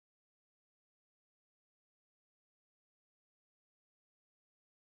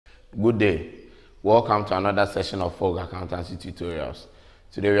Good day. Welcome to another session of Folk Accountancy Tutorials.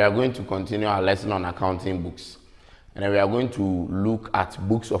 Today we are going to continue our lesson on accounting books. And then we are going to look at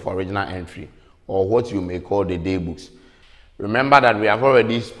books of original entry, or what you may call the day books. Remember that we have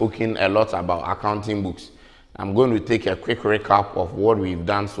already spoken a lot about accounting books. I'm going to take a quick recap of what we've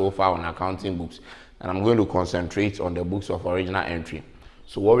done so far on accounting books, and I'm going to concentrate on the books of original entry.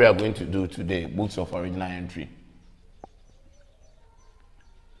 So what we are going to do today, books of original entry.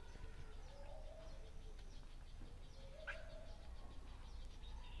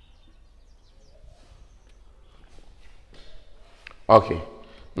 Okay,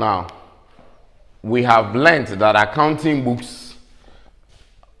 now we have learned that accounting books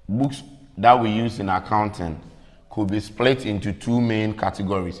that we use in accounting could be split into two main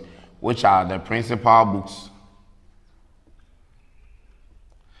categories, which are the principal books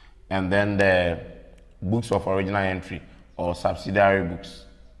and then the books of original entry or subsidiary books.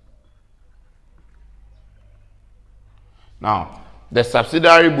 Now, the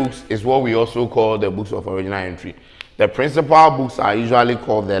subsidiary books is what we also call the books of original entry. The principal books are usually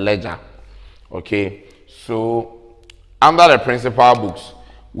called the ledger. Okay, so under the principal books,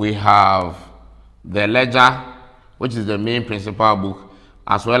 we have the ledger, which is the main principal book,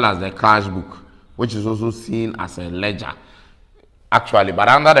 as well as the cash book, which is also seen as a ledger. Actually, but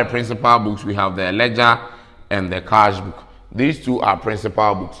under the principal books, we have the ledger and the cash book. These two are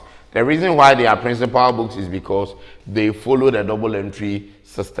principal books. The reason why they are principal books is because they follow the double entry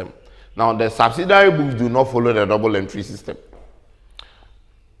system. Now, the subsidiary books do not follow the double entry system.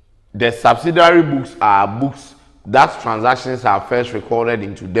 The subsidiary books are books that transactions are first recorded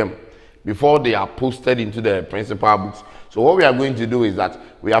into them before they are posted into the principal books. So what we are going to do is that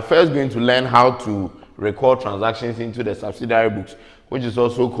we are first going to learn how to record transactions into the subsidiary books, which is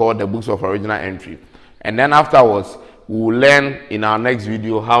also called the books of original entry. And then afterwards, we will learn in our next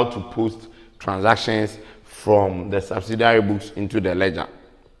video how to post transactions from the subsidiary books into the ledger.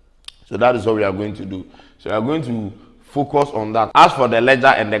 So that is what we are going to do. So we are going to focus on that. As for the ledger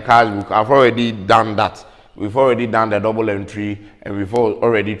and the cash book, I've already done that. We've already done the double entry, and we've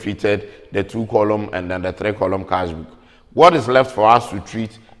already treated the 2-column and then the 3-column cash book. What is left for us to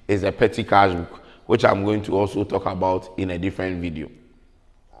treat is a petty cash book, which I'm going to also talk about in a different video.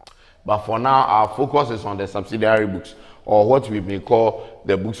 But for now, our focus is on the subsidiary books, or what we may call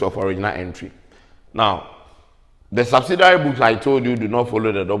the books of original entry. Now, the subsidiary books, I told you, do not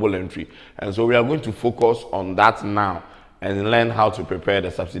follow the double entry. And so we are going to focus on that now and learn how to prepare the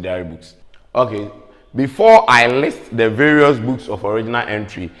subsidiary books. Okay, before I list the various books of original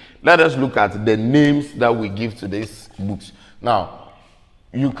entry, let us look at the names that we give to these books. Now,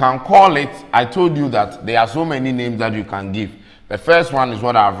 you can call it, I told you that there are so many names that you can give. The first one is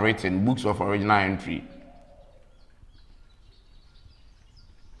what I've written, books of original entry.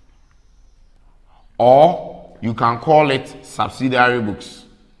 Or you can call it subsidiary books.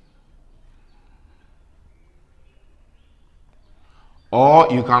 Or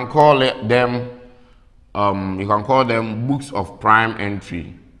you can call them books of prime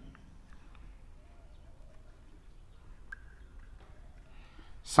entry.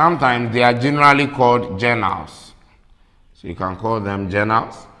 Sometimes they are generally called journals. So you can call them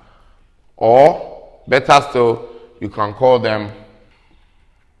journals. Or better still, you can call them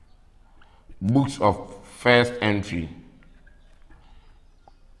books of first entry.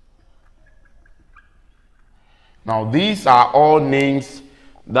 Now, these are all names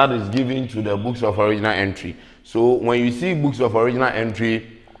that is given to the books of original entry. So when you see books of original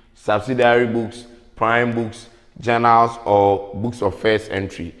entry, subsidiary books, prime books, journals, or books of first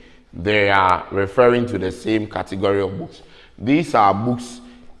entry, they are referring to the same category of books. These are books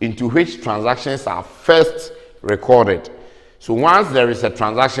into which transactions are first recorded. So once there is a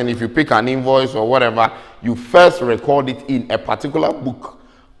transaction, if you pick an invoice or whatever, you first record it in a particular book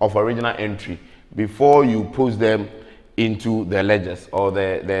of original entry before you post them into the ledgers or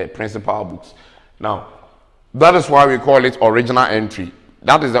the principal books. Now, that is why we call it original entry.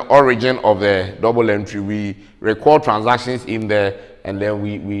 That is the origin of the double entry. We record transactions in there, and then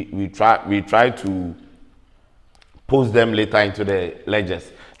we try to post them later into the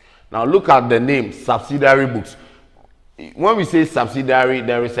ledgers. Now look at the name subsidiary books. When we say subsidiary,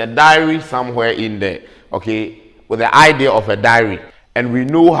 there is a diary somewhere in there, okay, with the idea of a diary. And we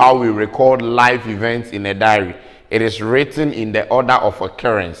know how we record life events in a diary. It is written in the order of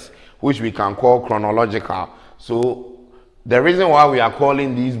occurrence, which we can call chronological. So the reason why we are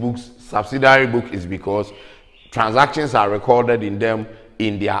calling these books subsidiary book is because transactions are recorded in them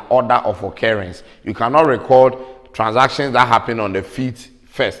in their order of occurrence. You cannot record transactions that happen on the 5th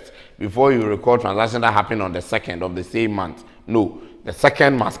first before you record transactions that happen on the 2nd of the same month. No, the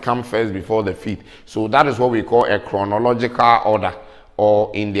second must come first before the fifth. So that is what we call a chronological order,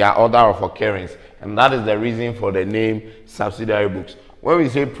 or in their order of occurrence. And that is the reason for the name subsidiary books. When we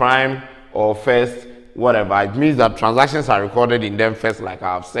say prime or first, whatever, it means that transactions are recorded in them first, like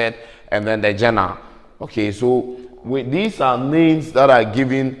I have said, and then the journal. Okay, so these are names that are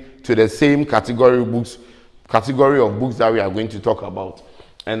given to the same category of books that we are going to talk about.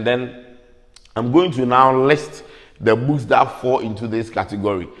 And then I'm going to now list the books that fall into this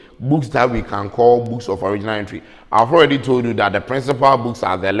category, books that we can call books of original entry. I've already told you that the principal books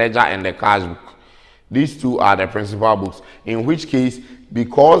are the ledger and the cash book. These two are the principal books, in which case,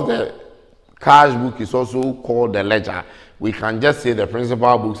 because the cash book is also called the ledger, we can just say the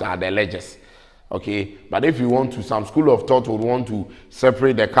principal books are the ledgers. Okay, but if you want to, some school of thought would want to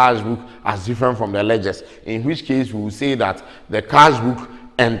separate the cash book as different from the ledgers, in which case we will say that the cash book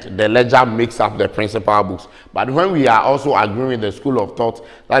and the ledger makes up the principal books. But when we are also agreeing with the school of thought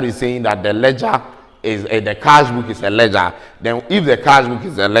that is saying that the ledger is the cash book is a ledger, then if the cash book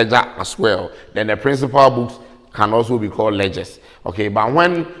is a ledger as well, then the principal books can also be called ledgers. Okay, but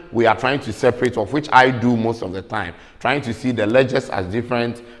when we are trying to separate, of which I do most of the time, trying to see the ledgers as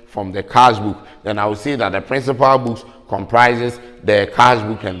different from the cash book, then I will say that the principal books comprises the cash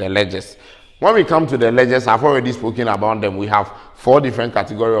book and the ledgers. When we come to the ledgers, I've already spoken about them. We have 4 different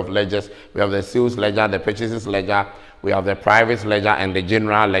categories of ledgers. We have the sales ledger, the purchases ledger, we have the private ledger, and the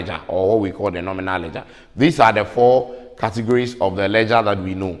general ledger, or what we call the nominal ledger. These are the 4 categories of the ledger that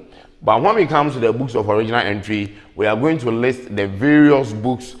we know. But when we come to the books of original entry, we are going to list the various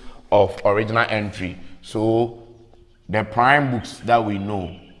books of original entry. So the prime books that we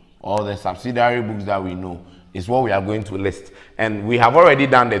know, or the subsidiary books that we know, is what we are going to list. And we have already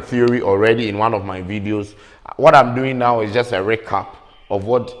done the theory already in one of my videos. What I'm doing now is just a recap of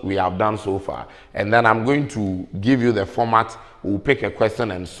what we have done so far. And then I'm going to give you the format. We'll pick a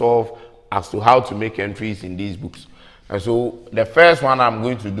question and solve as to how to make entries in these books. And so the first one I'm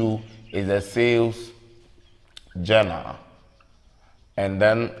going to do is the sales journal. And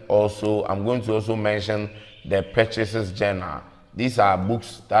then also I'm going to also mention the purchases journal. These are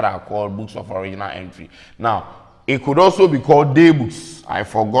books that are called books of original entry. Now, it could also be called day books. I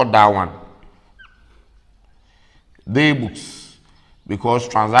forgot that one. Day books, because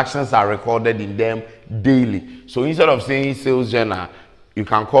transactions are recorded in them daily. So instead of saying sales journal, you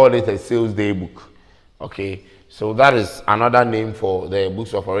can call it a sales day book. Okay, so that is another name for the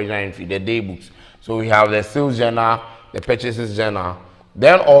books of original entry, the day books. So we have the sales journal, the purchases journal.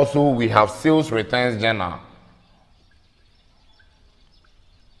 Then also we have sales returns journal.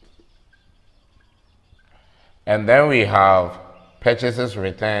 And then we have purchases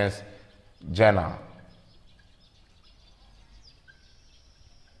returns journal.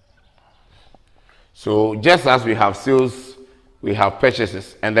 So just as we have sales, we have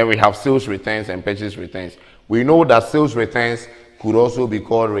purchases, and then we have sales returns and purchase returns. We know that sales returns could also be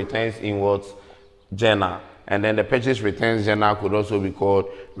called returns inwards journal, and then the purchase returns journal could also be called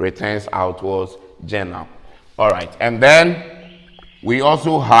returns outwards journal. All right, and then we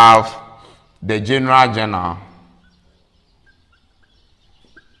also have the general journal.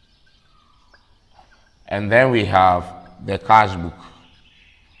 And then we have the cash book.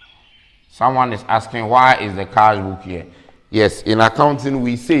 Someone is asking, why is the cash book here? Yes, in accounting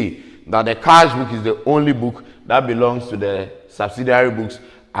we say that the cash book is the only book that belongs to the subsidiary books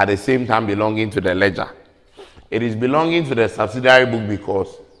at the same time belonging to the ledger. It is belonging to the subsidiary book because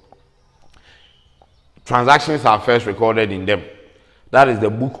transactions are first recorded in them. That is the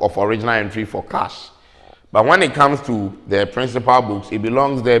book of original entry for cash. But when it comes to the principal books, it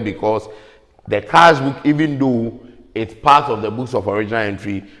belongs there because the cash book, even though it's part of the books of original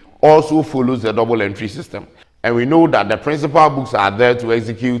entry, also follows the double entry system. And we know that the principal books are there to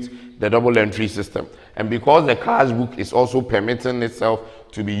execute the double entry system. And because the cash book is also permitting itself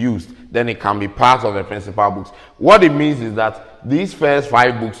to be used, then it can be part of the principal books. What it means is that these first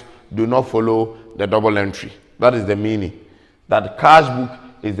 5 books do not follow the double entry. That is the meaning. That the cash book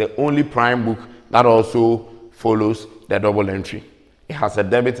is the only prime book that also follows the double entry. It has a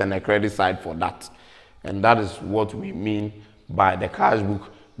debit and a credit side for that. And that is what we mean by the cash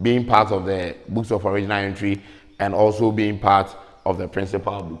book being part of the books of original entry and also being part of the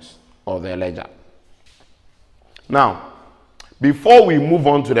principal books of the ledger. Now, before we move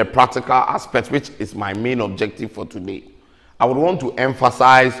on to the practical aspect, which is my main objective for today, I would want to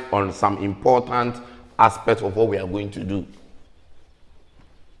emphasize on some important aspects of what we are going to do.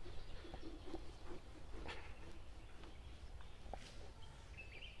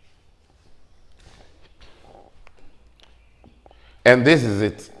 And this is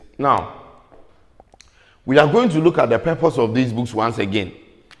it. Now, We are going to look at the purpose of these books once again.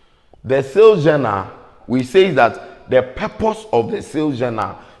 The sales journal, we say that the purpose of the sales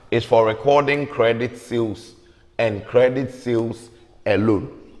journal is for recording credit sales and credit sales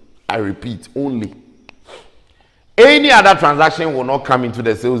alone. I repeat, only. Any other transaction will not come into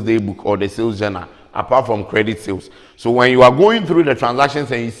the sales day book or the sales journal apart from credit sales. So when you are going through the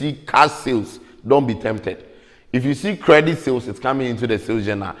transactions and you see cash sales, don't be tempted. If you see credit sales, it's coming into the sales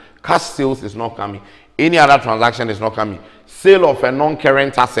journal. Cash sales is not coming. Any other transaction is not coming. Sale of a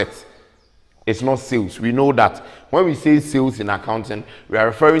non-current asset, it's not sales. We know that. When we say sales in accounting, we are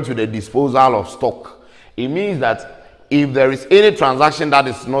referring to the disposal of stock. It means that if there is any transaction that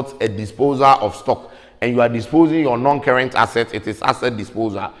is not a disposal of stock and you are disposing your non-current asset, it is asset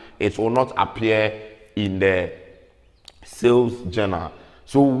disposal. It will not appear in the sales journal.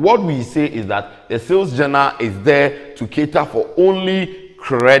 So what we say is that the sales journal is there to cater for only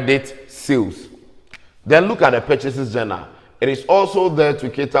credit sales. Then look at the purchases journal. It is also there to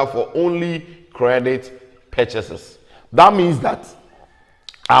cater for only credit purchases. That means that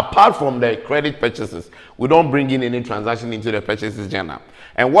apart from the credit purchases, we don't bring in any transaction into the purchases journal.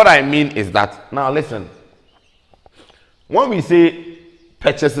 And what I mean is that, now listen, when we say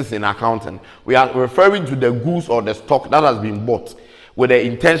purchases in accounting, we are referring to the goods or the stock that has been bought with the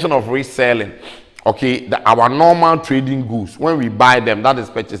intention of reselling. Okay, our normal trading goods, when we buy them, that is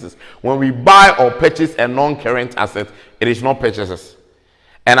purchases. When we buy or purchase a non-current asset, it is not purchases.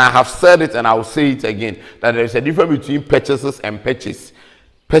 And I have said it and I will say it again, that there is a difference between purchases and purchase.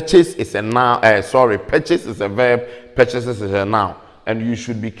 Purchase is a noun, purchase is a verb, purchases is a noun. And you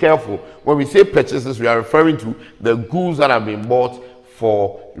should be careful. When we say purchases, we are referring to the goods that have been bought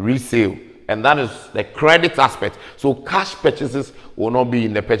for resale. And that is the credit aspect. So cash purchases will not be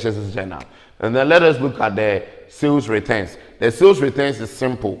in the purchases journal. And then let us look at the sales returns. The sales returns is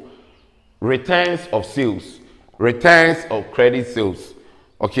simple. Returns of sales. Returns of credit sales.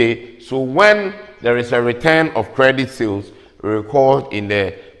 Okay, so when there is a return of credit sales, we record in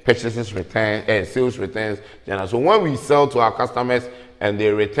the purchases return, sales returns journal. So when we sell to our customers and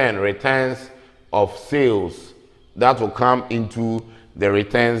they return returns of sales, that will come into the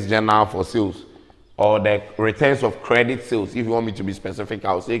returns journal for sales, or the returns of credit sales. If you want me to be specific,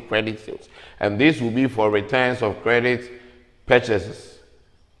 I'll say credit sales. And this will be for returns of credit purchases.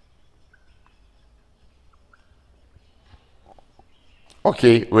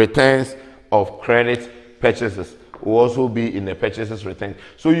 Okay, returns of credit purchases will also be in the purchases return.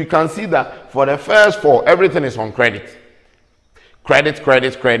 So you can see that for the first four, everything is on credit. Credit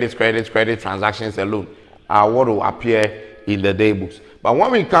transactions alone are what will appear in the day books. But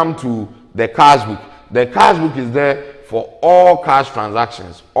when we come to the cash book, the cash book is there for all cash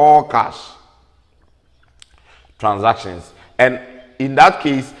transactions, all cash transactions. And in that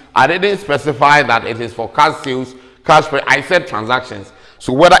case, I didn't specify that it is for cash sales, I said transactions.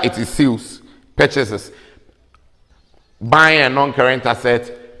 So whether it is sales, purchases, buying a non-current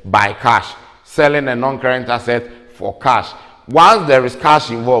asset by cash, selling a non-current asset for cash. Once there is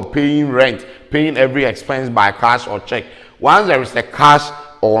cash involved, paying rent, paying every expense by cash or check. Once there is a cash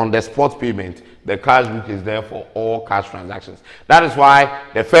or on the spot payment, the cash book is there for all cash transactions. That is why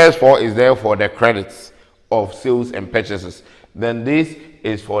the first four is there for the credits of sales and purchases. Then this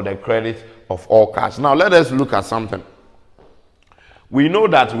is for the credit of all cash. Now let us look at something. We know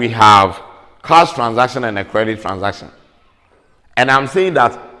that we have cash transaction and a credit transaction. And I'm saying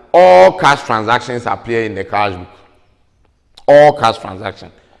that all cash transactions appear in the cash book. All cash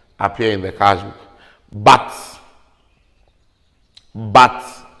transactions appear in the cash book. But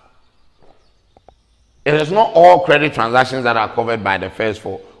it is not all credit transactions that are covered by the first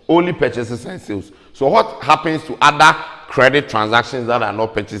four, only purchases and sales. So what happens to other credit transactions that are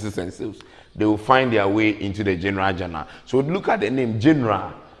not purchases and sales? They will find their way into the general journal. So look at the name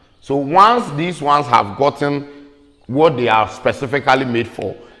general. So once these ones have gotten what they are specifically made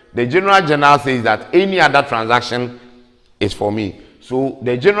for, the general journal says that any other transaction is for me. So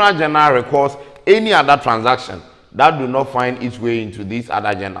the general journal records any other transaction that do not find its way into these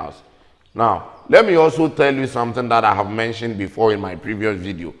other journals. Now, let me also tell you something that I have mentioned before in my previous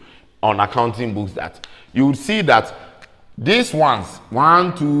video on accounting books, that you would see that these ones,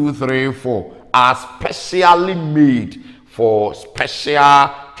 1, 2, 3, 4, are specially made for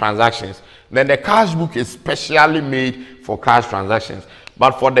special transactions. Then the cash book is specially made for cash transactions.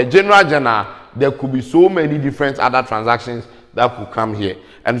 But for the general journal, there could be so many different other transactions that could come here.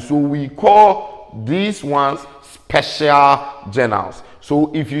 And so we call these ones special journals.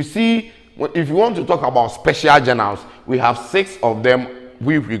 So if you see, if you want to talk about special journals, we have 6 of them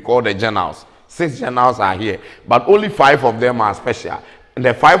we call the journals. 6 journals are here, but only 5 of them are special. And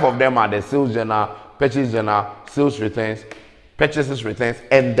the 5 of them are the sales journal, purchase journal, sales returns, purchases returns,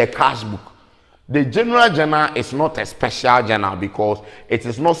 and the cash book. The general journal is not a special journal because it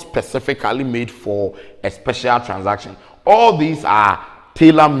is not specifically made for a special transaction. All these are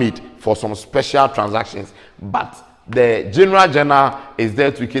tailor-made for some special transactions, but the general journal is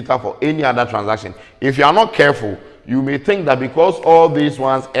there to cater for any other transaction. If you are not careful, you may think that because all these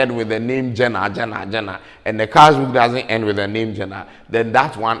ones end with the name journal, and the cash book doesn't end with the name journal, then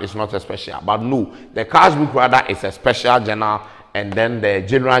that one is not a special. But no, the cash book rather is a special journal, and then the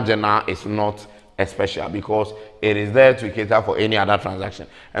general journal is not a special because it is there to cater for any other transaction.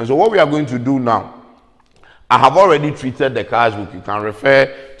 And so what we are going to do now, I have already treated the cash book. You can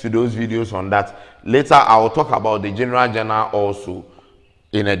refer to those videos on that. Later, I will talk about the general journal also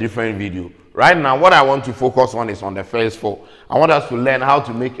in a different video. Right now, what I want to focus on is on the first four. I want us to learn how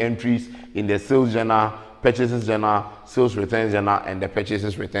to make entries in the sales journal, purchases journal, sales returns journal, and the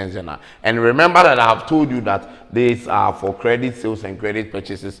purchases returns journal. And remember that I have told you that these are for credit sales and credit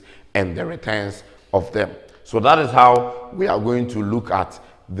purchases and the returns of them. So that is how we are going to look at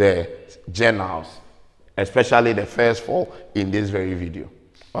the journals, especially the first four in this very video.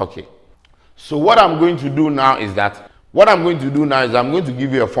 Okay. So what I'm going to do now is I'm going to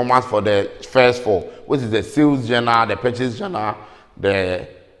give you a format for the first four, which is the sales journal, the purchase journal, the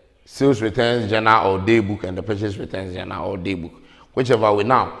sales returns journal or day book, and the purchase returns journal or day book, whichever way.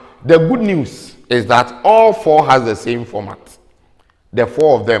 Now, the good news is that all four has the same format. The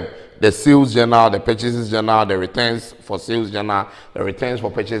four of them, the sales journal, the purchases journal, the returns for sales journal, the returns for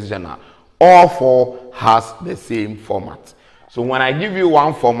purchase journal, all four has the same format. So when I give you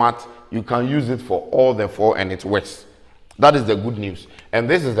one format, you can use it for all the four and it works. That is the good news. And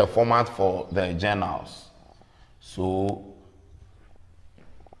this is the format for the journals. So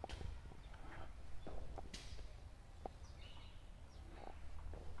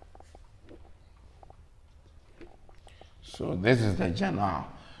this is the journal.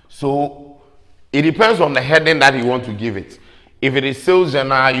 So it depends on the heading that you want to give it. If it is sales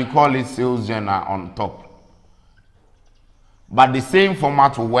journal, you call it sales journal on top. But the same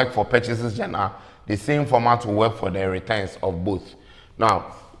format will work for purchases journal. The same format will work for the returns of both.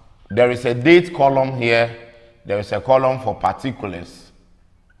 Now, there is a date column here. There is a column for particulars.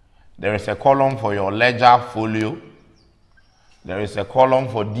 There is a column for your ledger folio. There is a column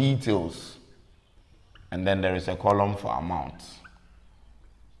for details. And then there is a column for amounts.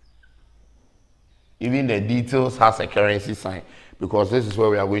 Even the details has a currency sign because this is where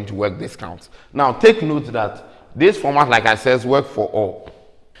we are going to work discounts. Now, take note that this format, like I said, works for all.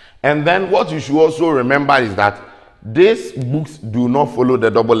 And then what you should also remember is that these books do not follow the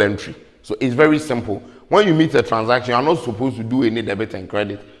double entry. So it's very simple. When you meet a transaction, you're not supposed to do any debit and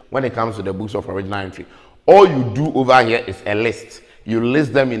credit when it comes to the books of original entry. All you do over here is a list. You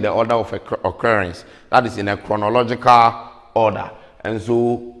list them in the order of occurrence. That is in a chronological order. And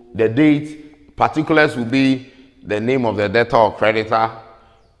so the date, particulars will be the name of the debtor or creditor,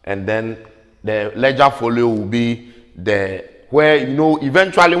 and then the ledger folio will be where, you know,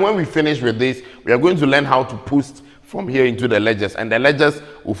 eventually when we finish with this, we are going to learn how to post from here into the ledgers, and the ledgers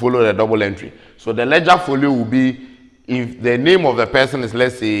will follow the double entry. So the ledger folio will be, if the name of the person is,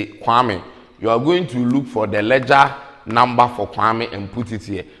 let's say, Kwame, you are going to look for the ledger number for Kwame and put it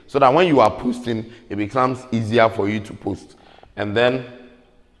here, so that when you are posting, it becomes easier for you to post. And then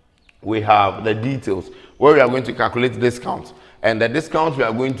we have the details, where we are going to calculate discounts. And the discount we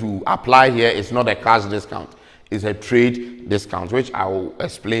are going to apply here is not a cash discount. It's a trade discount, which I will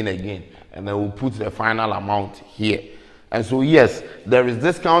explain again. And then we'll put the final amount here. And so, yes, there is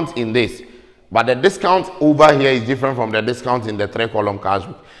discount in this. But the discount over here is different from the discount in the 3-column cash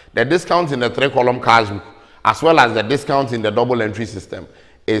book. The discount in the 3-column cash book, as well as the discount in the double entry system,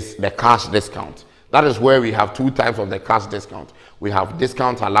 is the cash discount. That is where we have two types of the cash discount. We have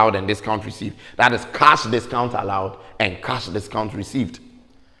discount allowed and discount received. That is cash discount allowed and cash discount received.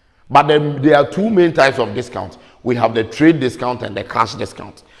 But there are two main types of discount. We have the trade discount and the cash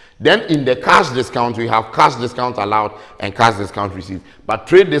discount. Then in the cash discount, we have cash discount allowed and cash discount received. But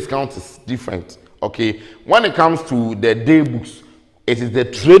trade discount is different, okay? When it comes to the day books, it is the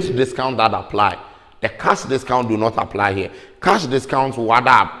trade discount that apply. The cash discount do not apply here. Cash discounts will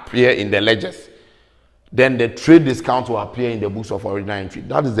rather appear in the ledgers. Then the trade discount will appear in the books of original entry.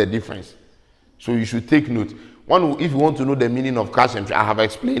 That is the difference. So you should take note. If you want to know the meaning of cash entry, I have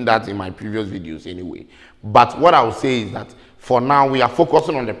explained that in my previous videos anyway. But what I will say is that for now, we are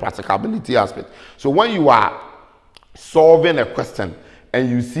focusing on the practicability aspect. So when you are solving a question and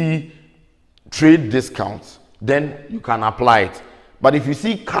you see trade discounts, then you can apply it. But if you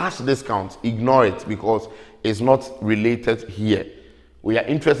see cash discounts, ignore it because it's not related here. We are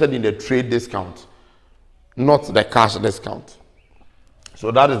interested in the trade discount. not the cash discount.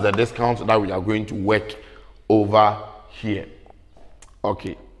 So that is the discount that we are going to work over here.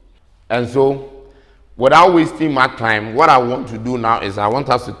 Okay. And so, without wasting my time, what I want to do now is I want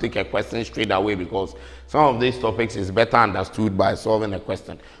us to take a question straight away, because some of these topics is better understood by solving a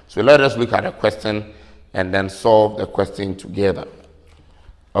question. So let us look at a question and then solve the question together.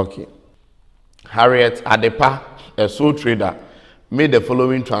 Okay. Harriet Adepa, a sole trader, made the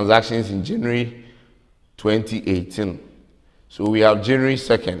following transactions in January 2018. So we have January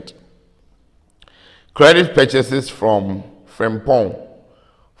 2nd. Credit purchases from Frempong,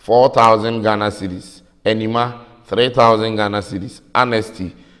 4,000 Ghana cedis. Enima, 3,000 Ghana cedis.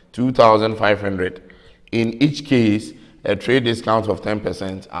 Honesty, 2,500. In each case, a trade discount of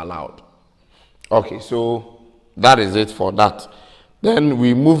 10% allowed. Okay, so that is it for that. Then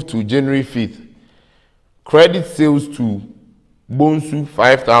we move to January 5th. Credit sales to Bonsu,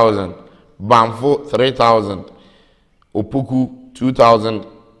 5,000. Bamfo, 3,000. Opoku, 2,000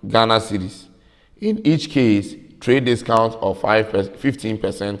 Ghana cedis. In each case, trade discount of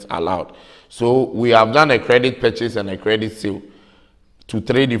 15% allowed. So we have done a credit purchase and a credit sale to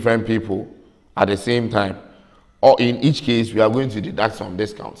 3 different people at the same time. Or in each case, we are going to deduct some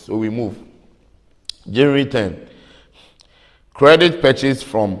discounts. So we move. January 10. Credit purchase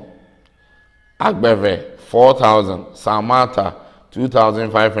from Agbeve, 4,000. Samata,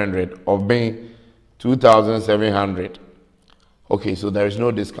 2,500. Obin, 2,700. Okay, so there is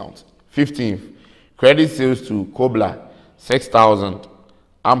no discount. 15th, credit sales to Kobla, 6,000.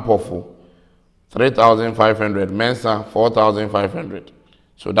 Ampofu, 3,500. Mensa, 4,500.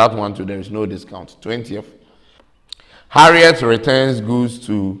 So that one too, there is no discount. 20th, Harriet returns goods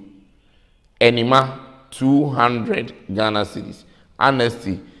to Enima, 200 Ghana cedis.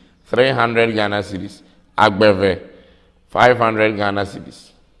 Honesty, 300 Ghana cedis. Agbeve, 500 Ghana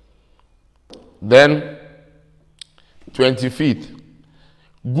cedis. Then, 25th,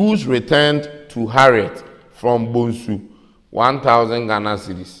 goods returned to Harriet from Bonsu, 1,000 Ghana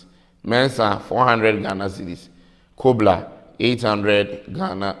cedis. Mensa, 400 Ghana cedis. Kobla, 800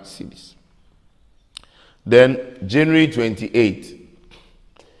 Ghana cedis. Then, January 28th,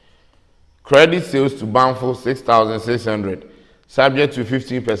 credit sales to Banfo, 6,600, subject to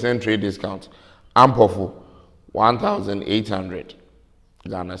 15% trade discount. Ampofu, 1,800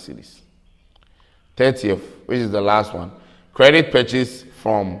 Ghana cedis. 30th, which is the last one, credit purchase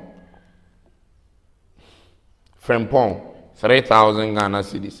from Frempong, 3,000 Ghana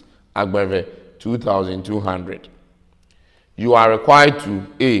cedis. Agbeve, 2,200. You are required to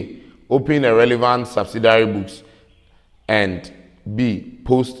A, open the relevant subsidiary books, and B,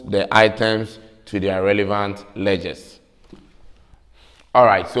 post the items to their relevant ledgers. All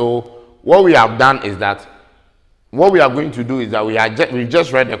right, so what we have done is that what we are going to do is that we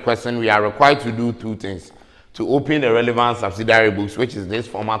just read the question. We are required to do 2 things. To open the relevant subsidiary books, which is this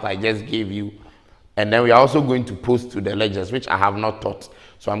format I just gave you. And then we are also going to post to the ledgers, which I have not taught.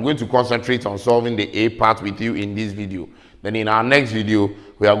 So I'm going to concentrate on solving the A part with you in this video. Then in our next video,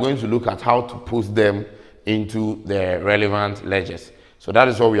 we are going to look at how to post them into the relevant ledgers. So that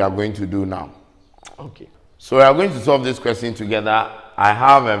is what we are going to do now. Okay. So we are going to solve this question together. I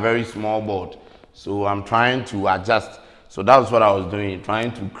have a very small board, so I'm trying to adjust. So that's what I was doing,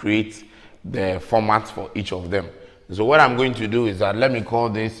 trying to create the format for each of them. So what I'm going to do is that let me call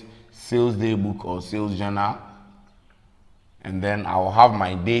this sales day book or sales journal, and then I'll have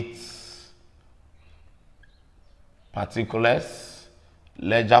my dates, particulars,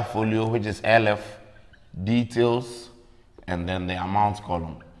 ledger folio, which is LF, details, and then the amount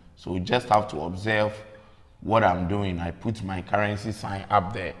column. So we just have to observe what I'm doing. I put my currency sign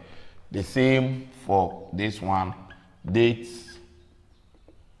up there. The same for this one, dates,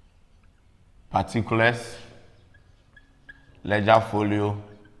 particulars, ledger folio,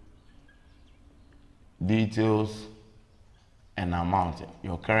 details, and amount.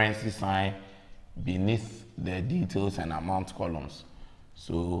 Your currency sign beneath the details and amount columns.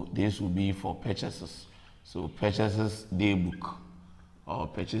 So this will be for purchases. So purchases day book or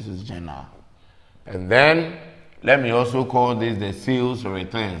purchases journal. And then let me also call this the sales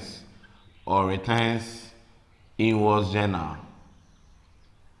returns or returns invoice journal.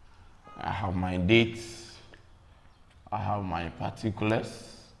 I have my dates, I have my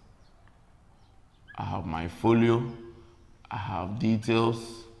particulars, I have my folio, I have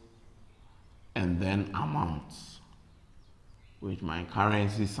details, and then amounts, with my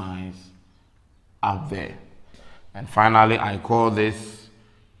currency signs up there. And finally, I call this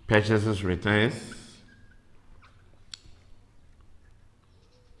purchases returns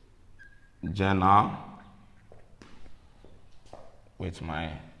journal with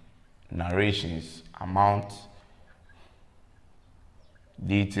my narrations, amount,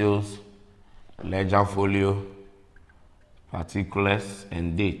 details, ledger folio, particulars,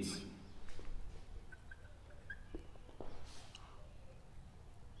 and dates.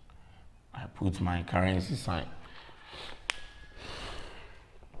 I put my currency sign.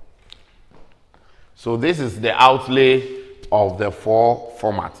 So this is the outlay of the 4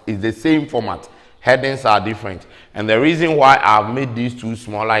 formats. It's the same format. Headings are different. And the reason why I've made these two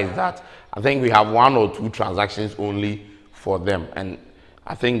smaller is that I think we have 1 or 2 transactions only for them. And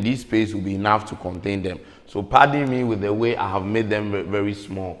I think this space will be enough to contain them. So pardon me with the way I have made them very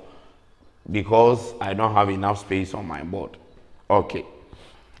small because I don't have enough space on my board. Okay.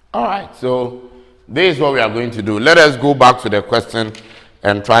 All right. So this is what we are going to do. Let us go back to the question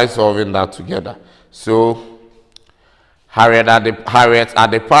and try solving that together. So Harriet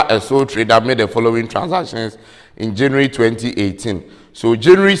Adepa, a sole trader, made the following transactions in January 2018. So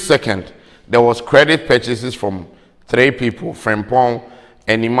January 2nd, there was credit purchases from 3 people, Frimpong,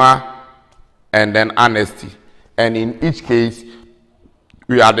 Enima, and then Honesty. And in each case,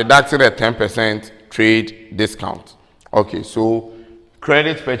 we are deducting a 10% trade discount. Okay, so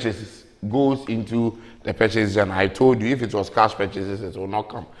credit purchases goes into the purchase, and I told you if it was cash purchases, it will not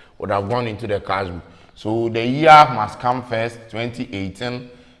come. Would have gone into the cash book. So the year must come first, 2018.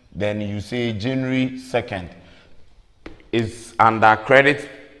 Then you say January 2nd. It's under credit,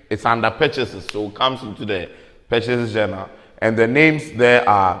 it's under purchases, so it comes into the purchases journal. And the names there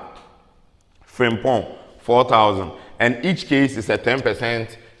are Frimpong, 4,000. And each case is a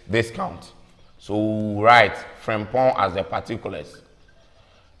 10% discount. So write Frimpong as the particulars.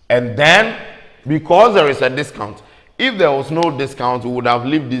 And then, because there is a discount, if there was no discount, we would have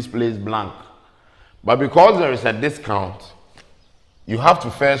left this place blank. But because there is a discount, you have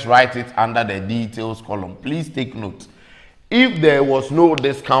to first write it under the details column. Please take note. If there was no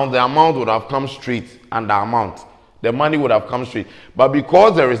discount, the amount would have come straight under amount. The money would have come straight. But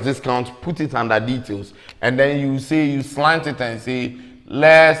because there is discount, put it under details. And then you say, you slant it and say,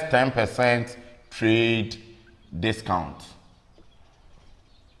 less 10% trade discount.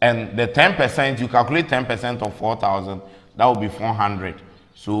 And the 10%, you calculate 10% of 4,000, that will be 400.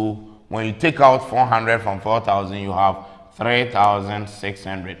 So when you take out 400 from 4,000, you have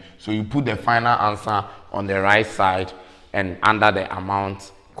 3,600. So you put the final answer on the right side and under the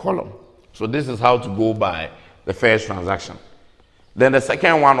amount column. So this is how to go by the first transaction. Then the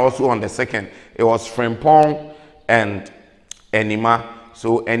second one, also on the second, it was Frimpong and Enima.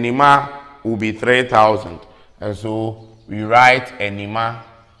 So Enima will be 3,000. And so we write Enima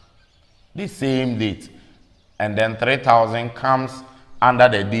the same date. And then 3,000 comes under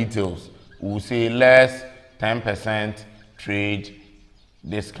the details. We'll say less 10% trade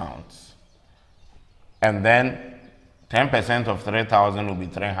discounts. And then 10% of 3,000 will be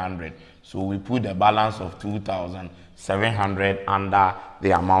 300. So we put the balance of 2,700 under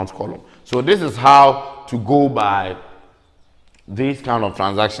the amount column. So this is how to go by these kind of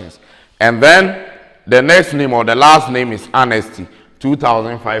transactions. And then the next name or the last name is Honesty,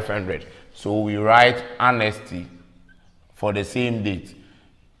 2,500. So we write Honesty for the same date.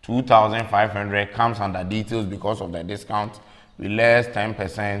 2,500 comes under details because of the discount. We less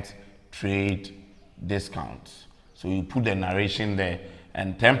 10% trade discount. So you put the narration there,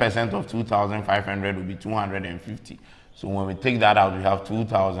 and 10% of 2,500 will be 250. So when we take that out, we have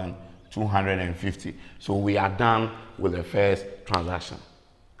 2,250. So we are done with the first transaction.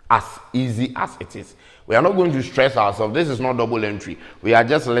 As easy as it is. We are not going to stress ourselves. This is not double entry. We are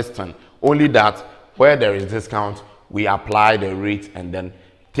just listing. Only that where there is discount, we apply the rate and then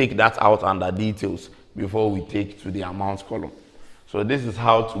take that out under details before we take to the amount column. So this is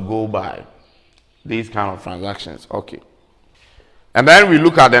how to go by these kind of transactions. Okay. And then we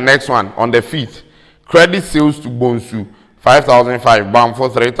look at the next one on the 5th. Credit sales to Bonsu, 5,005, Bamfo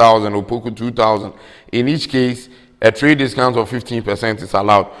 3,000, Opoku 2,000. In each case, a trade discount of 15% is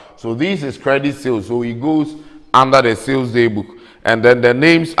allowed. So this is credit sales. So it goes under the sales day book. And then the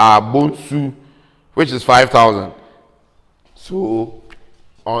names are Bonsu, which is 5,000. So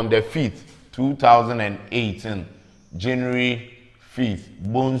on the 5th, 2018, January 5th,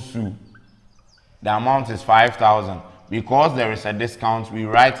 Bonsu, the amount is 5,000. Because there is a discount, we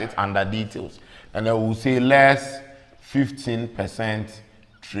write it under details. And then we'll say less 15%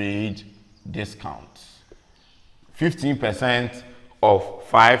 trade discount. 15% of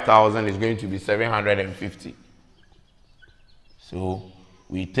 5,000 is going to be 750. So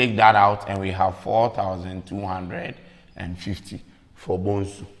we take that out and we have 4,250 for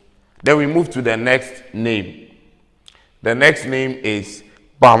Bonsu. Then we move to the next name. The next name is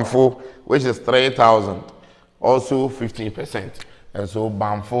Bamfo, which is 3,000. Also 15%. And so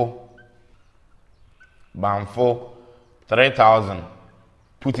Bamfo Banfo 3,000.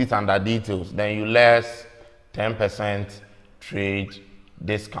 Put it under details. Then you less 10% trade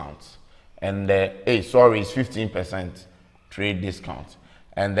discount. And it's 15% trade discount.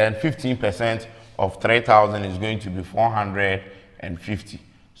 And then 15% of 3,000 is going to be 450.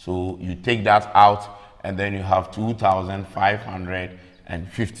 So you take that out, and then you have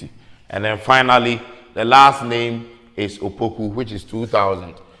 2,550. And then finally, the last name is Opoku, which is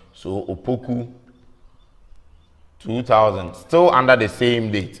 2,000. So Opoku 2,000, still under the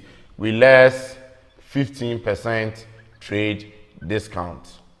same date. We less 15% trade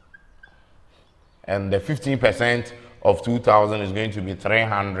discount. And the 15% of 2,000 is going to be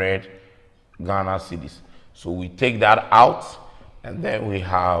 300 Ghana cedis. So we take that out, and then we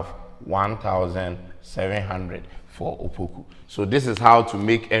have 1,700 for Opoku. So this is how to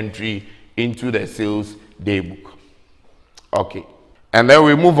make entry into the sales daybook. Okay. And then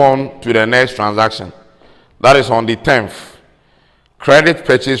we move on to the next transaction. That is on the 10th. Credit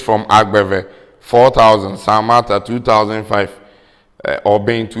purchase from Agbeve 4,000, Samata 2,005,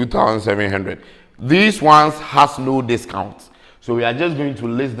 Obeng 2,700. These ones has no discount. So we are just going to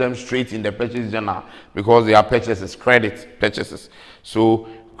list them straight in the purchase journal because they are purchases, credit purchases. So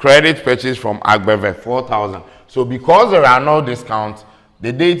credit purchase from Agbeve 4,000. So because there are no discounts,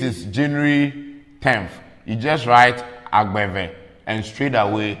 the date is January 10th. You just write Agbeve and straight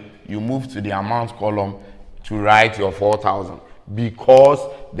away you move to the amount column to write your 4,000 because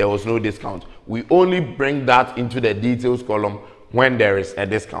there was no discount. We only bring that into the details column when there is a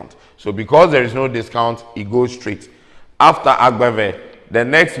discount. So because there is no discount, it goes straight. After Agbeve, the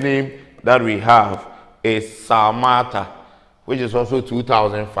next name that we have is Salmata, which is also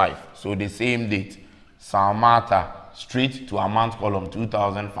 2005. So the same date, Salmata, straight to amount column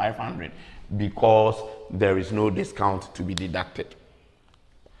 2,500 because there is no discount to be deducted.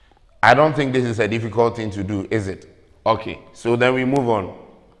 I don't think this is a difficult thing to do, is it? Okay, so then we move on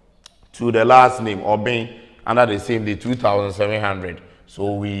to the last name, Obeng, under the same day, 2,700.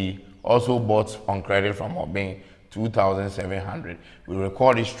 So we also bought on credit from Obeng, 2,700. We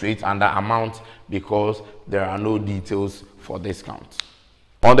record it straight under amount because there are no details for discount.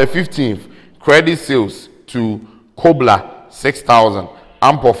 On the 15th, credit sales to Kobla, 6,000,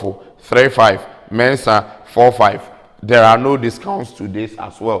 Ampofo, 3,500, Mensa, 4,500. There are no discounts to this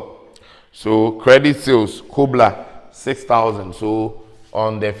as well. So credit sales, Kobla, 6,000. So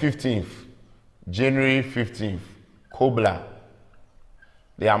on the 15th, January 15th, Kobla,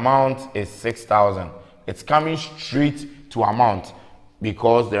 the amount is 6,000. It's coming straight to amount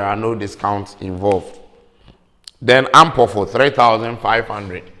because there are no discounts involved. Then Ampofo,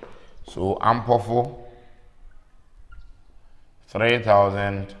 3,500. So Ampofo,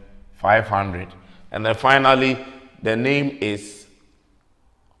 3,500. And then finally, the name is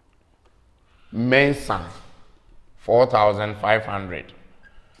Mensa, 4,500.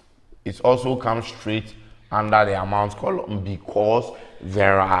 It also comes straight under the amount column because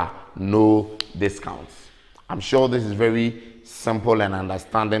there are no discounts. I'm sure this is very simple and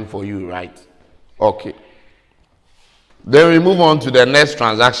understanding for you, right? Okay. Then we move on to the next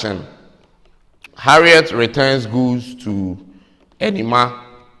transaction. Harriet returns goods to Enima,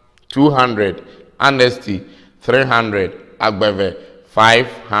 200, Amnesty, 300, Agbeve,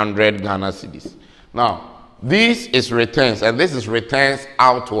 500 Ghana cedis. Now, this is returns, and this is returns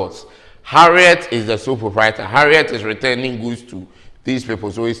outwards. Harriet is the sole proprietor. Harriet is returning goods to these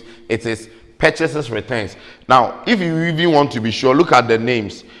people. So it is purchases returns. Now, if you even want to be sure, look at the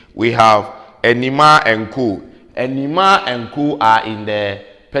names. We have Enima and Co. Enima and Co are in the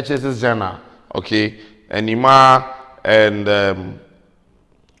purchases journal. Okay, Enima and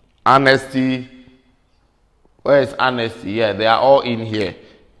Amnesty. Where is Amnesty? Yeah, they are all in here.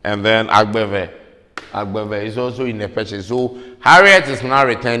 And then Agbeve. Agbeve is also in the purchase. So Harriet is now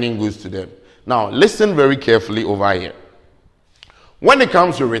returning goods to them. Now listen very carefully over here. When it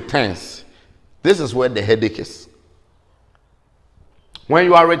comes to returns, this is where the headache is. When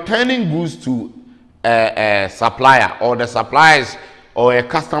you are returning goods to a supplier, or the suppliers or a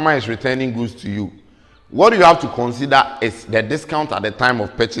customer is returning goods to you, what you have to consider is the discount at the time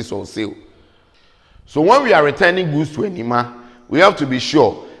of purchase or sale. So when we are returning goods to Enima, we have to be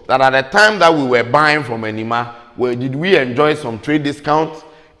sure that at the time that we were buying from Enima, did we enjoy some trade discount?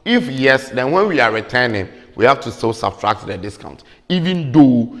 If yes, then when we are returning, we have to still subtract the discount, even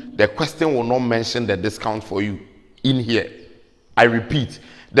though the question will not mention the discount for you in here. I repeat,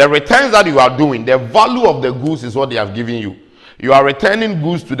 the returns that you are doing, the value of the goods is what they have given you. You are returning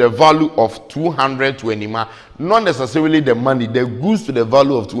goods to the value of 200 to Enima, not necessarily the money, the goods to the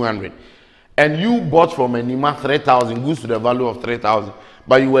value of 200. And you bought from Enima 3,000, goods to the value of 3,000.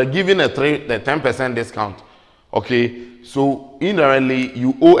 but you were given the 10% discount. Okay, so indirectly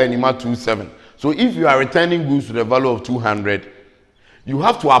you owe Enima 27. So if you are returning goods to the value of 200, you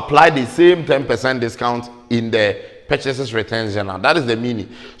have to apply the same 10% discount in the purchases returns journal. That is the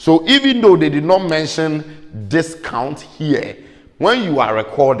meaning. So even though they did not mention discount here, when you are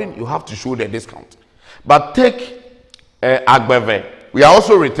recording, you have to show the discount. But take Agbeve. We are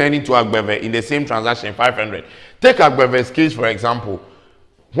also returning to Agbeve in the same transaction, 500. Take Agbeve's case, for example.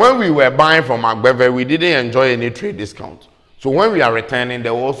 When we were buying from Agbeve, we didn't enjoy any trade discount. So when we are returning,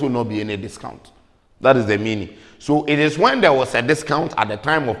 there will also not be any discount. That is the meaning. So it is when there was a discount at the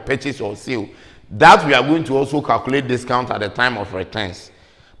time of purchase or sale that we are going to also calculate discount at the time of returns.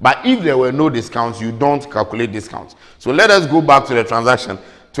 But if there were no discounts, you don't calculate discounts. So let us go back to the transaction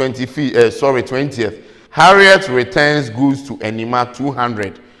 20th. Harriet returns goods to Enima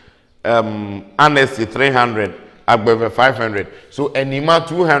 200, Annecy 300, Agbeve 500. So Enima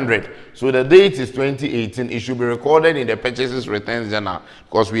 200. So the date is 2018. It should be recorded in the purchases returns journal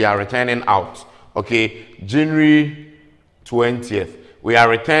because we are returning out. Okay, January 20th. We are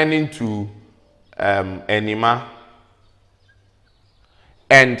returning to Enima.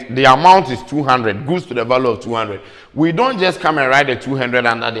 And the amount is 200, goods to the value of 200. We don't just come and write the 200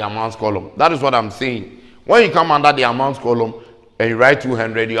 under the amounts column. That is what I'm saying. When you come under the amounts column and you write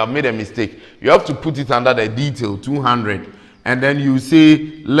 200, you have made a mistake. You have to put it under the detail, 200. And then you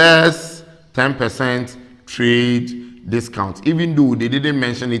say less 10% trade discount, even though they didn't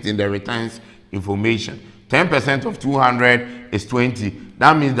mention it in the returns information. 10% of 200 is 20.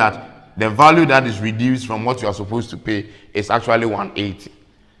 That means that the value that is reduced from what you are supposed to pay is actually 180.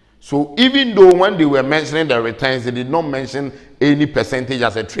 So even though when they were mentioning the returns, they did not mention any percentage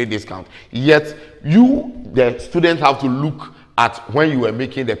as a trade discount. Yet you, the student, have to look at when you were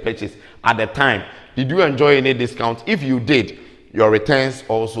making the purchase at the time. Did you enjoy any discount? If you did, your returns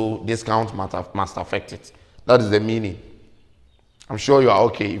also discount must affect it. That is the meaning. I'm sure you are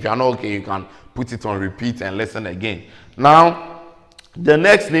okay. If you are not okay, you can put it on repeat and listen again. Now, the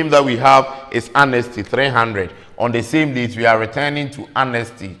next name that we have is Amnesty 300. On the same date, we are returning to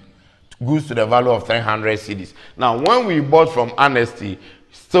Amnesty goods to the value of 300 cedis. Now, when we bought from Amnesty,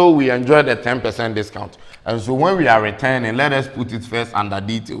 still we enjoy the 10% discount. And so when we are returning, let us put it first under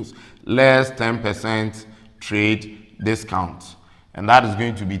details. Less 10% trade discount. And that is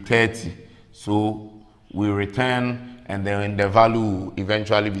going to be 30. So we return, and then the value will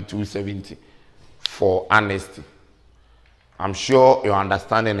eventually be 270 for Amnesty. I'm sure your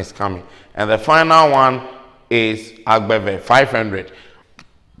understanding is coming. And the final one is Agbeve 500.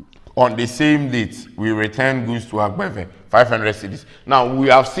 On the same date, we return goods to Agbeve 500 cedis. Now, we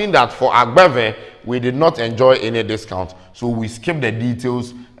have seen that for Agbeve, we did not enjoy any discount. So we skip the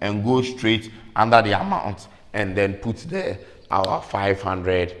details and go straight under the amount and then put there our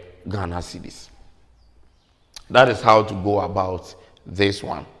 500 Ghana cedis. That is how to go about this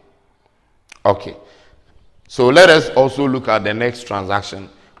one. Okay. So let us also look at the next transaction,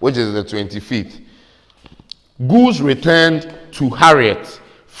 which is the 25th. Goods returned to Harriet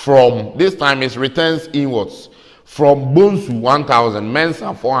from, this time it returns inwards, from Bonsu 1000,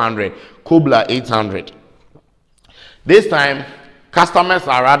 Mensa 400, Kobla 800. This time, customers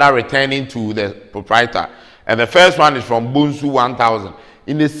are rather returning to the proprietor. And the first one is from Bonsu 1000.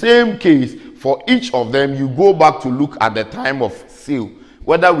 In the same case, for each of them, you go back to look at the time of sale,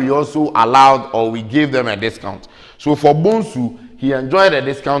 whether we also allowed or we gave them a discount. So for Bonsu, he enjoyed a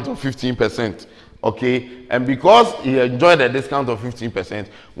discount of 15%. Okay, and because he enjoyed a discount of 15%,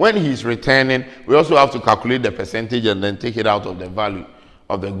 when he's returning, we also have to calculate the percentage and then take it out of the value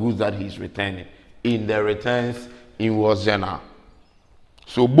of the goods that he's returning in the returns inwards journal.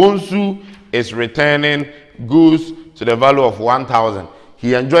 So Bonsu is returning goods to the value of 1,000.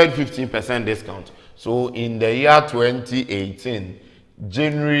 He enjoyed 15% discount. So in the year 2018,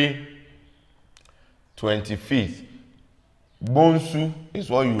 January 25th, Bonsu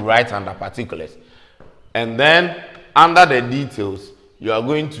is what you write under particulars. And then under the details, you are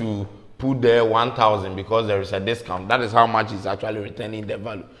going to put there 1,000 because there is a discount. That is how much is actually returning the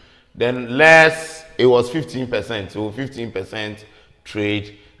value. Then less, it was 15%. So 15%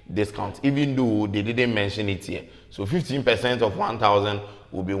 trade discount, even though they didn't mention it here. So 15% of 1,000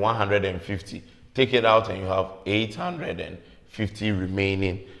 will be 150. Take it out and you have 850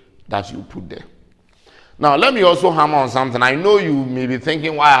 remaining that you put there. Now, let me also hammer on something. I know you may be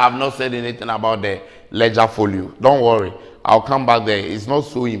thinking why I have not said anything about the ledger folio. Don't worry. I'll come back there. It's not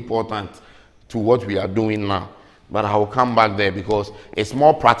so important to what we are doing now. But I will come back there because it's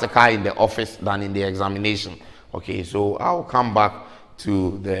more practical in the office than in the examination. Okay, so I'll come back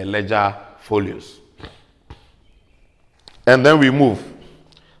to the ledger folios. And then we move.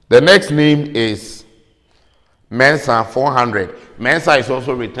 The next name is Mensa 400. Mensa is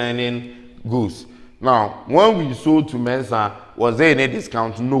also returning goods. Now, when we sold to Mensa, was there any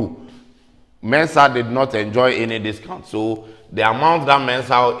discount? No. Mensa did not enjoy any discount. So the amount that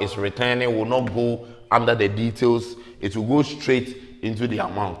Mensa is returning will not go under the details. It will go straight into the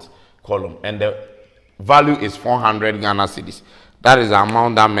amount column. And the value is 400 Ghana cedis. That is the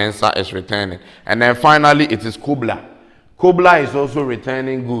amount that Mensa is returning. And then finally, it is Kobla. Kobla is also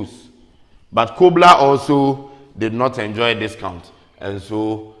returning goods. But Kobla also did not enjoy a discount. And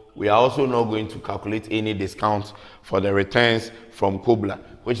so we are also not going to calculate any discount for the returns from Kobla,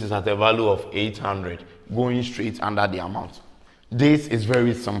 which is at a value of 800, going straight under the amount. This is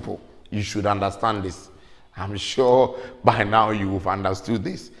very simple. You should understand this. I'm sure by now you have understood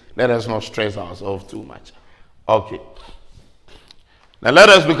this. Let us not stress ourselves too much. Okay. Now let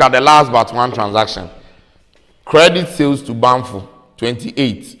us look at the last but one transaction. Credit sales to Banfo,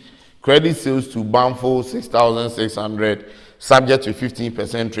 28. Credit sales to Banfo, 6,600, subject to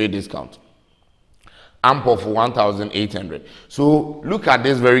 15% trade discount. Ample for 1,800. So look at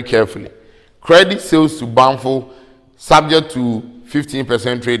this very carefully. Credit sales to Banfo, subject to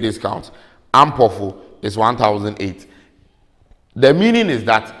 15% trade discount. Ample is 1,008. The meaning is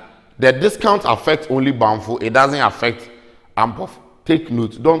that the discount affects only Banfo. It doesn't affect Ample. Take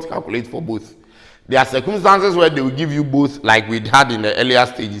note. Don't calculate for both. There are circumstances where they will give you both, like we had in the earlier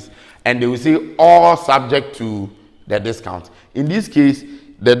stages, and they will say all subject to the discount. In this case,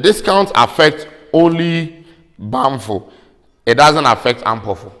 the discount affects only Banfo. It doesn't affect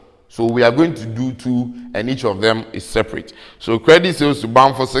Ample. So we are going to do two, and each of them is separate. So credit sales to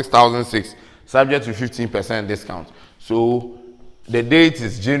Banfo 6,006, subject to 15% discount. So the date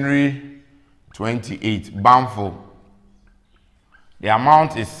is January 28. Banfo. The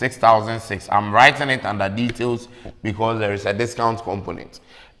amount is 6,006. I'm writing it under details because there is a discount component.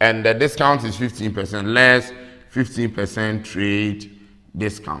 And the discount is 15%, less 15% trade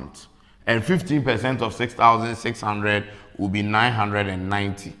discount. And 15% of 6,600 will be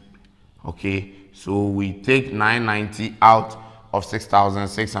 990. Okay, so we take 990 out of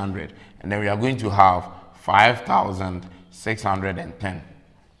 6,600. And then we are going to have 5,610.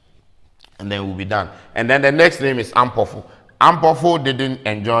 And then we'll be done. And then the next name is Ample. Ample didn't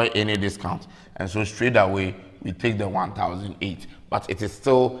enjoy any discount, and so straight away we take the 1,008, but it is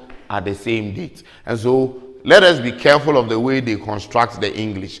still at the same date. And so let us be careful of the way they construct the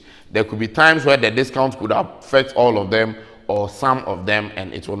English. There could be times where the discount could affect all of them or some of them,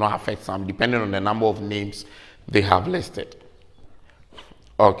 and it will not affect some, depending on the number of names they have listed.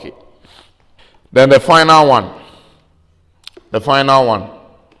 Okay. Then the final one.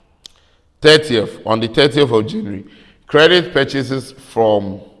 30th, on the 30th of January. Credit purchases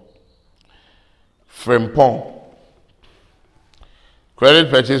from Frimpong. Credit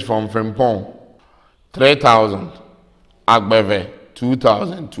purchase from Frimpong, 3,000. Agbeve,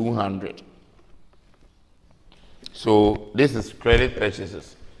 2,200. So this is credit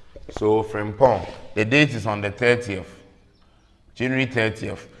purchases. So Frimpong, the date is on the 30th, January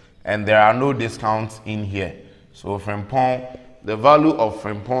 30th, and there are no discounts in here. So Frimpong, the value of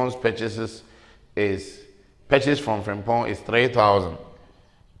Frimpong's purchases is purchase from Frimpong is 3,000,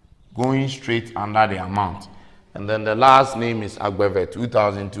 going straight under the amount. And then the last name is Agbeve,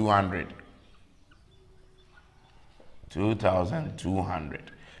 2,200.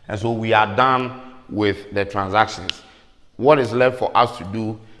 2,200. And so we are done with the transactions. What is left for us to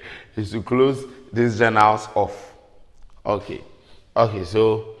do is to close these journals off. Okay,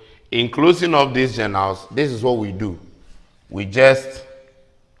 so in closing of these journals, this is what we do. We just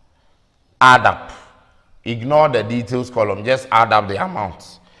add up. Ignore the details column, just add up the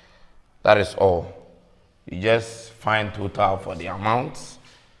amounts. That is all. You just find total for the amounts,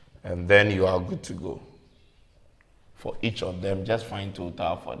 and then you are good to go. For each of them, just find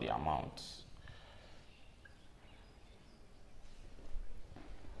total for the amounts.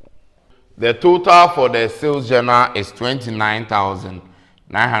 The total for the sales journal is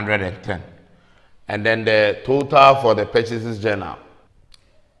 29,910. And then the total for the purchases journal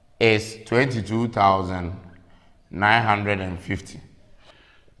is 22,950.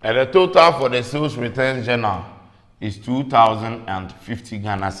 And the total for the sales returns journal is 2,050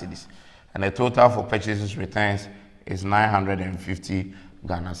 Ghana cedis. And the total for purchases returns is 950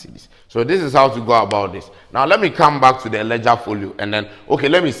 Ghana cedis. So this is how to go about this. Now let me come back to the ledger folio, and then, okay,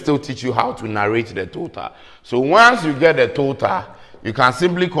 let me still teach you how to narrate the total. So once you get the total, you can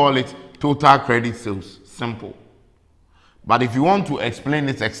simply call it total credit sales. Simple. But if you want to explain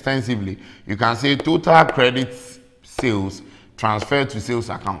it extensively, you can say total credit sales transferred to sales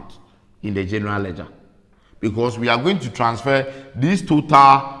account in the general ledger. because we are going to transfer this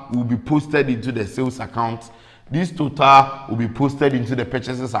total will be posted into the sales account. This total will be posted into the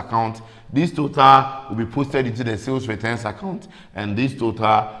purchases account. This total will be posted into the sales returns account. And this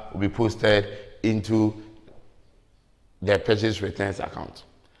total will be posted into the purchase returns account.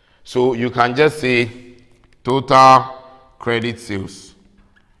 So you can just say total credit sales.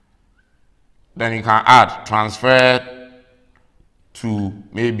 Then you can add transfer to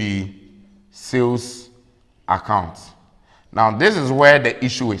maybe sales account. Now this is where the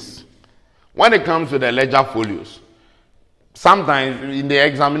issue is. When it comes to the ledger folios, sometimes in the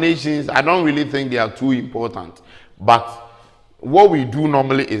examinations, I don't really think they are too important. But what we do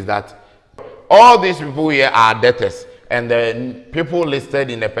normally is that all these people here are debtors, and the people listed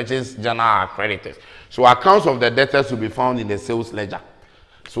in the purchase journal are creditors. So accounts of the debtors will be found in the sales ledger.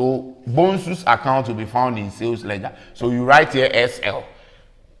 So Bonsu's account will be found in sales ledger. So you write here SL.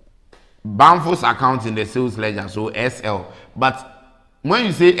 Banfo's account in the sales ledger, so SL. But when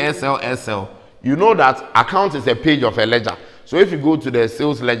you say SL, you know that account is a page of a ledger. So if you go to the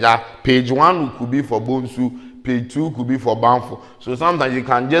sales ledger, page 1 could be for Bonsu, page 2 could be for Banfo. So sometimes you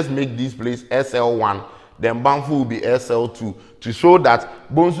can just make this place SL1, then Banfo will be SL2 to show that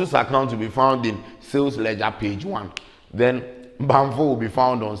Bonsu's account will be found in sales ledger page 1. Then Banfo will be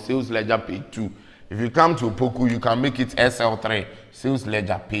found on sales ledger page 2. If you come to Poku, you can make it SL3, sales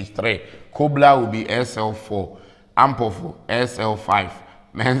ledger page 3. Kobla will be SL4. Ampofo, SL5,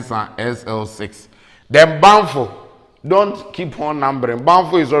 Mensa, SL6. Then Banfo, don't keep on numbering.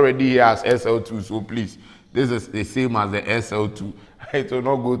 Banfo is already here as SL2, so please, this is the same as the SL2. It will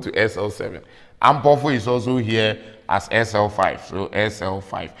not go to SL7. Ampofo is also here as SL5, so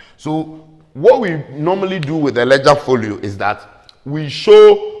SL5. So what we normally do with the ledger folio is that we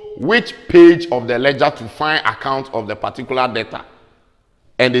show which page of the ledger to find account of the particular debtor.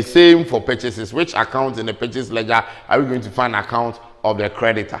 And the same for purchases. Which account in the purchase ledger are we going to find account of the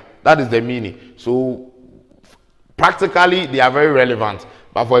creditor? That is the meaning. So practically they are very relevant.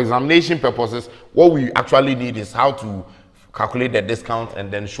 But for examination purposes, what we actually need is how to calculate the discount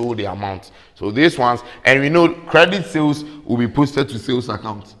and then show the amount. So these ones, and we know credit sales will be posted to sales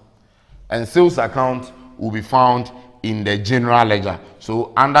account. And sales account will be found in the general ledger.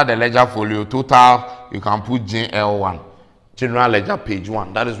 So under the ledger folio, total, you can put JL1. General ledger page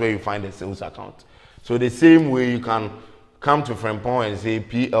 1. That is where you find the sales account. So the same way you can come to Frempong and say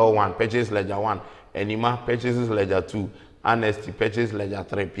PL1, purchase ledger 1, Enima, purchases ledger 2, Honesty, purchase ledger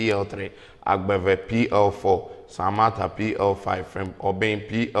 3, PL3, Agbeve, PL4, Samata, PL5, Obeying,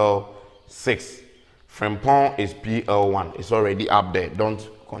 PL6. Frempong is PL1. It's already up there. Don't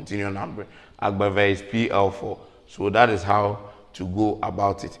continue numbering. Agbeve is PL4. So that is how to go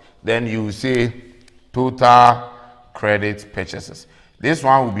about it. Then you say total credit purchases. This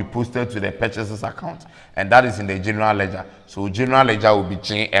one will be posted to the purchases account, and that is in the general ledger. So general ledger will be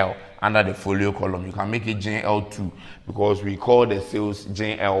JL under the folio column. You can make it JL2 because we call the sales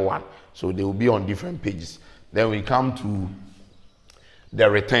JL1. So they will be on different pages. Then we come to the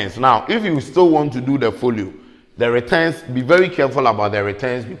returns. Now, if you still want to do the folio, the returns, be very careful about the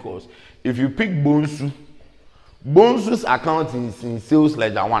returns, because if you pick Bonsu's account is in sales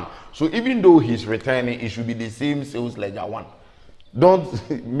ledger 1. So even though he's returning, it should be the same sales ledger 1.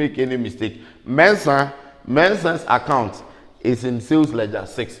 Don't make any mistake. Mensa's account is in sales ledger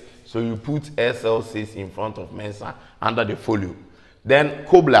 6. So you put SL6 in front of Mensa under the folio. Then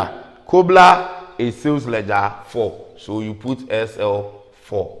Kobla is sales ledger 4. So you put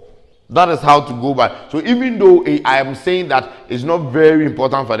SL4. That is how to go by. So even though I am saying that it's not very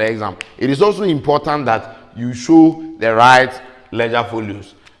important for the exam, it is also important that you show the right ledger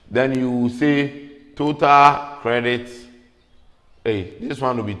folios. Then you say total credit. Hey, this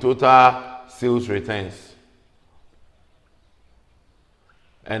one will be total sales returns.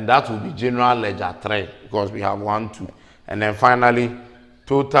 And that will be general ledger 3 because we have 1, 2. And then finally,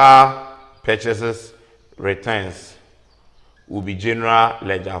 total purchases returns will be general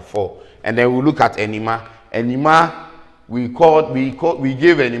ledger 4. And then we'll look at Enima. Enima, we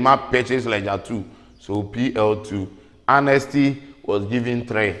gave Enima purchase ledger 2. So PL2. Honesty was given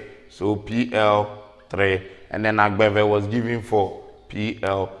 3. So PL3. And then Agbeve was given 4.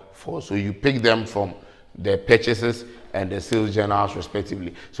 PL4. So you pick them from the purchases and the sales journals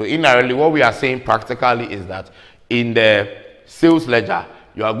respectively. So indirectly, what we are saying practically is that in the sales ledger,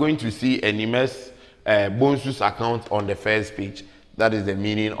 you are going to see Enima's Bonsu's account on the first page. That is the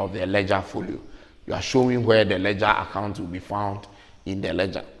meaning of the ledger folio. You are showing where the ledger account will be found in the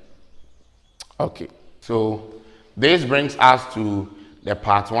ledger. Okay, so this brings us to the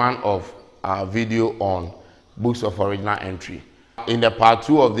part 1 of our video on books of original entry. In the part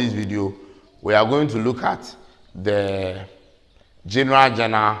 2 of this video, we are going to look at the general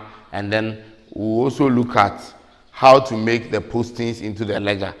journal, and then we'll also look at how to make the postings into the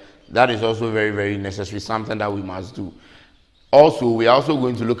ledger. That is also very, very necessary, something that we must do. Also, we are also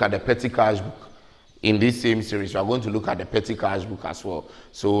going to look at the petty cash book. In this same series, we are going to look at the petty cash book as well.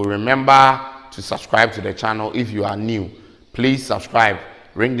 So remember to subscribe to the channel. If you are new, please subscribe,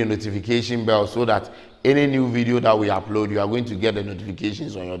 ring the notification bell so that any new video that we upload, you are going to get the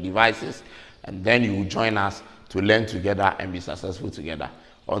notifications on your devices, and then you will join us to learn together and be successful together.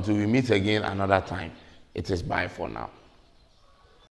 Until we meet again another time, it is bye for now.